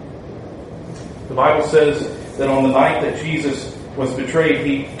 The Bible says that on the night that Jesus was betrayed,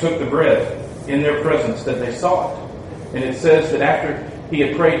 he took the bread in their presence, that they saw it. And it says that after he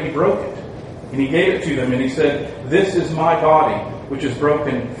had prayed, he broke it. And he gave it to them, and he said, "This is my body, which is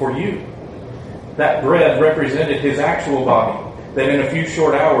broken for you." That bread represented his actual body, that in a few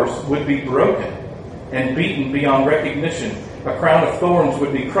short hours would be broken and beaten beyond recognition. A crown of thorns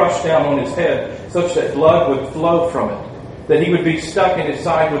would be crushed down on his head, such that blood would flow from it. That he would be stuck in his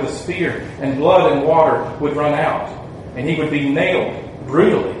side with a spear, and blood and water would run out. And he would be nailed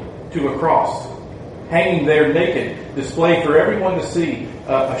brutally to a cross, hanging there naked, displayed for everyone to see,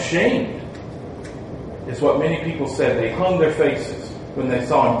 ashamed, is what many people said. They hung their faces when they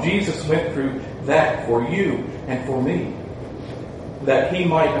saw him. Jesus went through that for you and for me, that he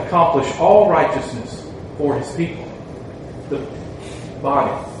might accomplish all righteousness for his people. The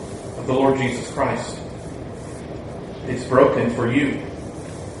body of the Lord Jesus Christ is broken for you.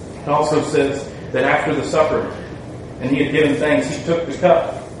 It also says that after the supper, and he had given thanks, he took the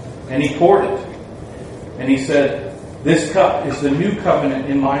cup and he poured it. And he said, "This cup is the new covenant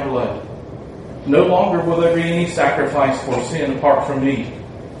in my blood. No longer will there be any sacrifice for sin apart from me."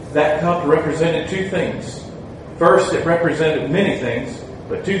 That cup represented two things. First, it represented many things,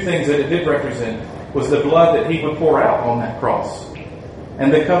 but two things that it did represent was the blood that he would pour out on that cross.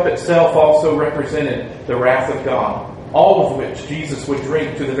 And the cup itself also represented the wrath of God, all of which Jesus would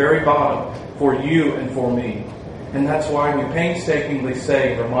drink to the very bottom for you and for me. And that's why we painstakingly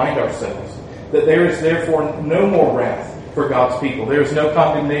say and remind ourselves that there is therefore no more wrath for God's people. There is no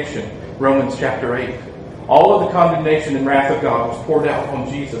condemnation. Romans chapter 8. All of the condemnation and wrath of God was poured out on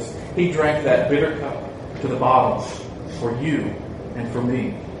Jesus. He drank that bitter cup to the bottom for you and for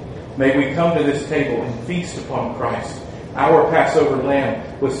me. May we come to this table and feast upon Christ. Our Passover lamb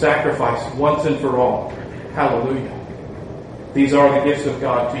was sacrificed once and for all. Hallelujah. These are the gifts of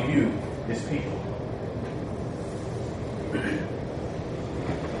God to you, His people.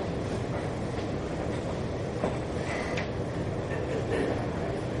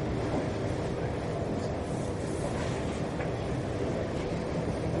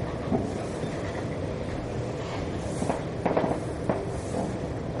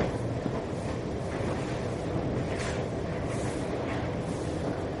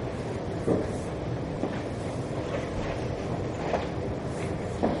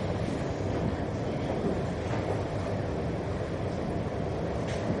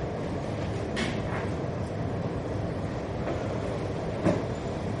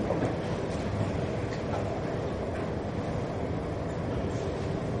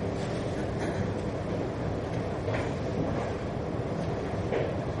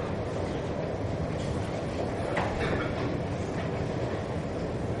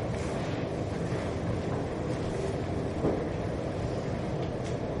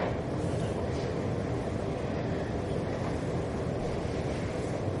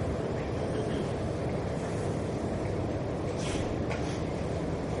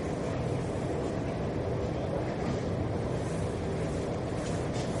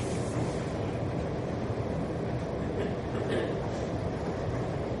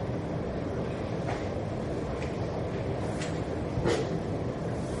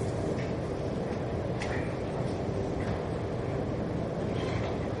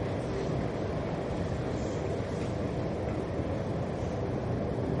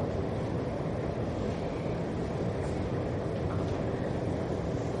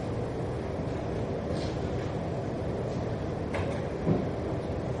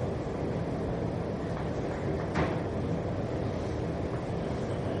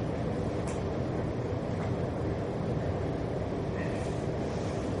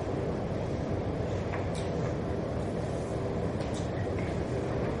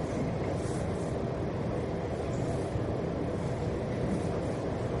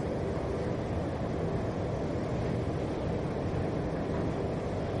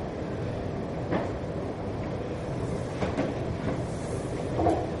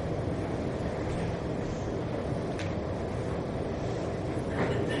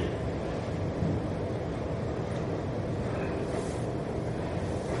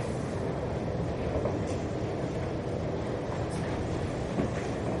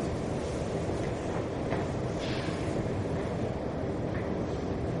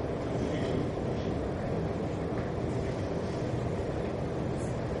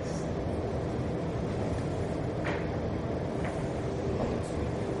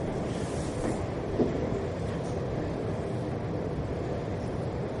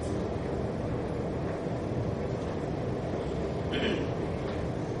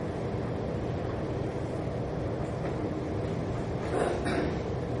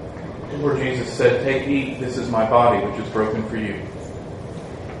 Lord Jesus said, "Take, eat, this is my body which is broken for you."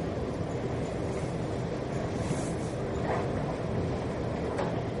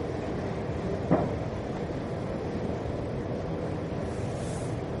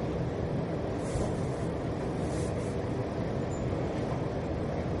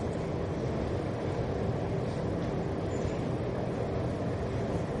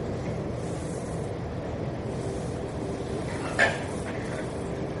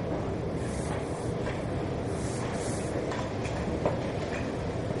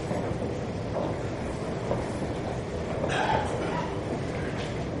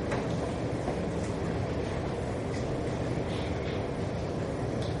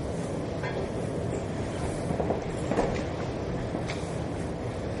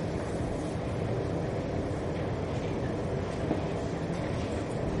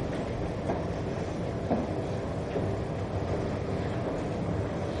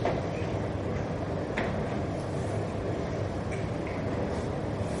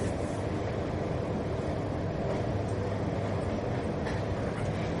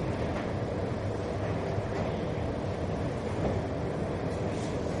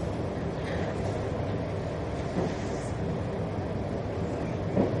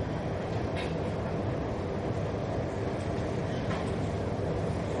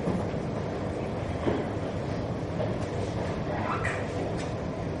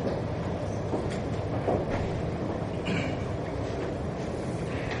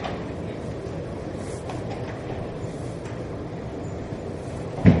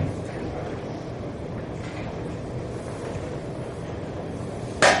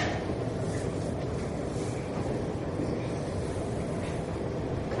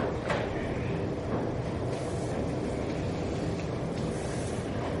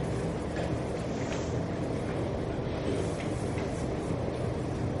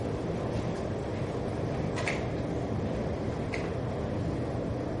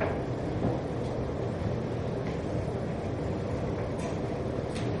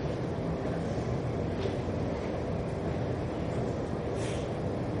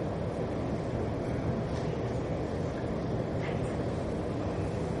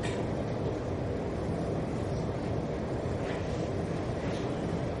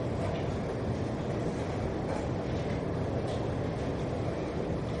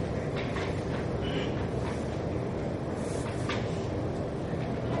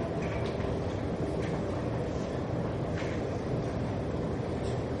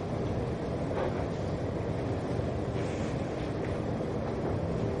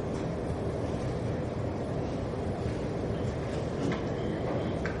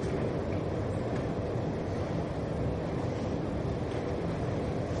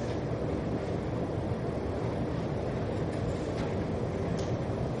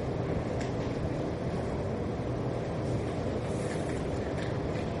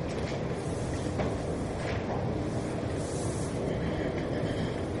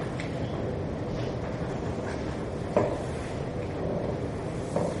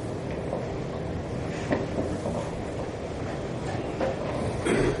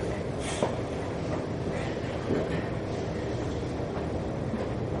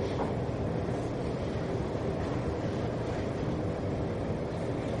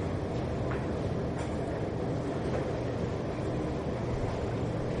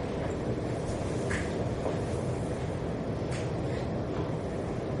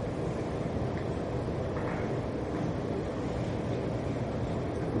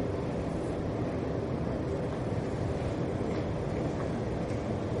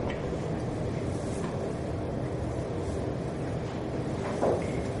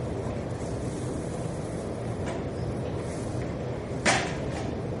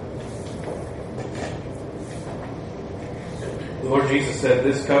 Jesus said,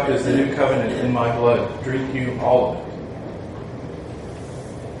 "This cup is the new covenant in my blood. Drink you all of it."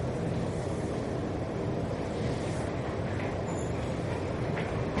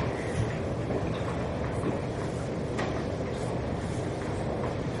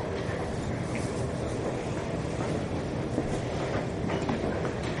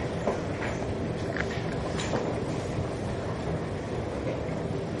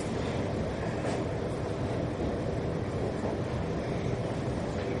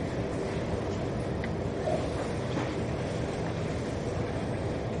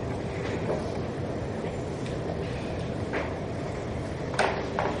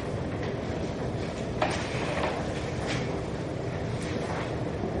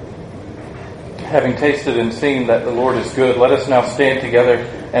 Having tasted and seen that the Lord is good, let us now stand together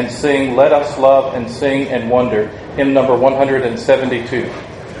and sing, "Let Us Love and Sing and Wonder," hymn number 172.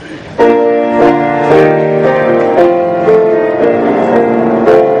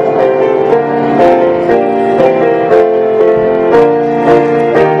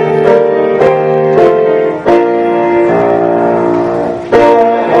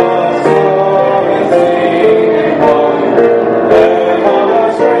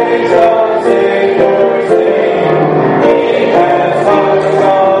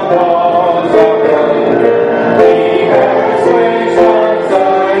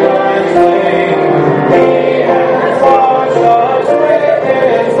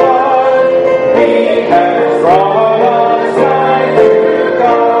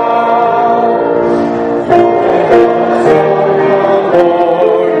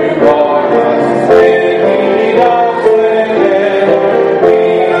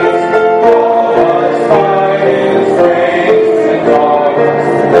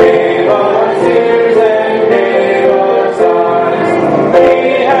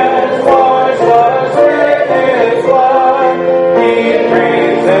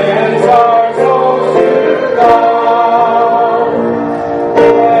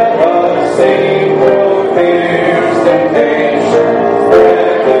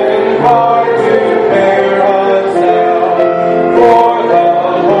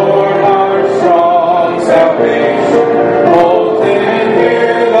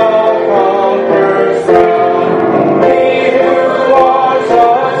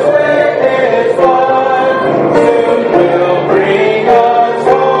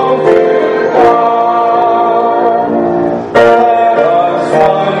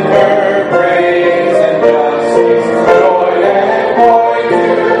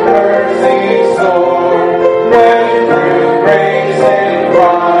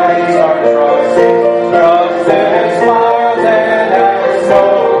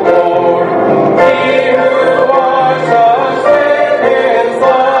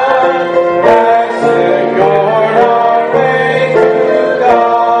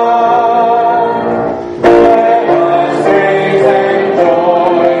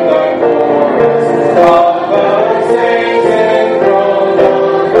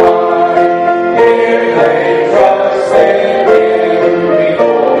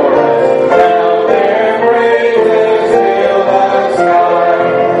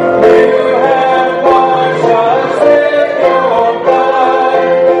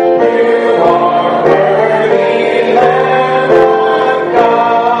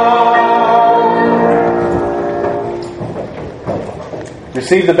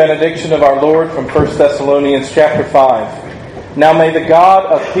 Receive the benediction of our Lord from 1 Thessalonians chapter 5. Now may the God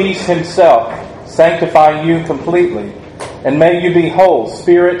of peace himself sanctify you completely, and may you be whole,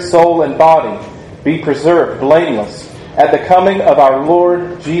 spirit, soul, and body, be preserved blameless at the coming of our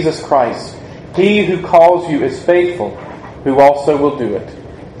Lord Jesus Christ. He who calls you is faithful, who also will do it.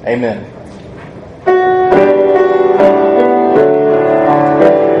 Amen.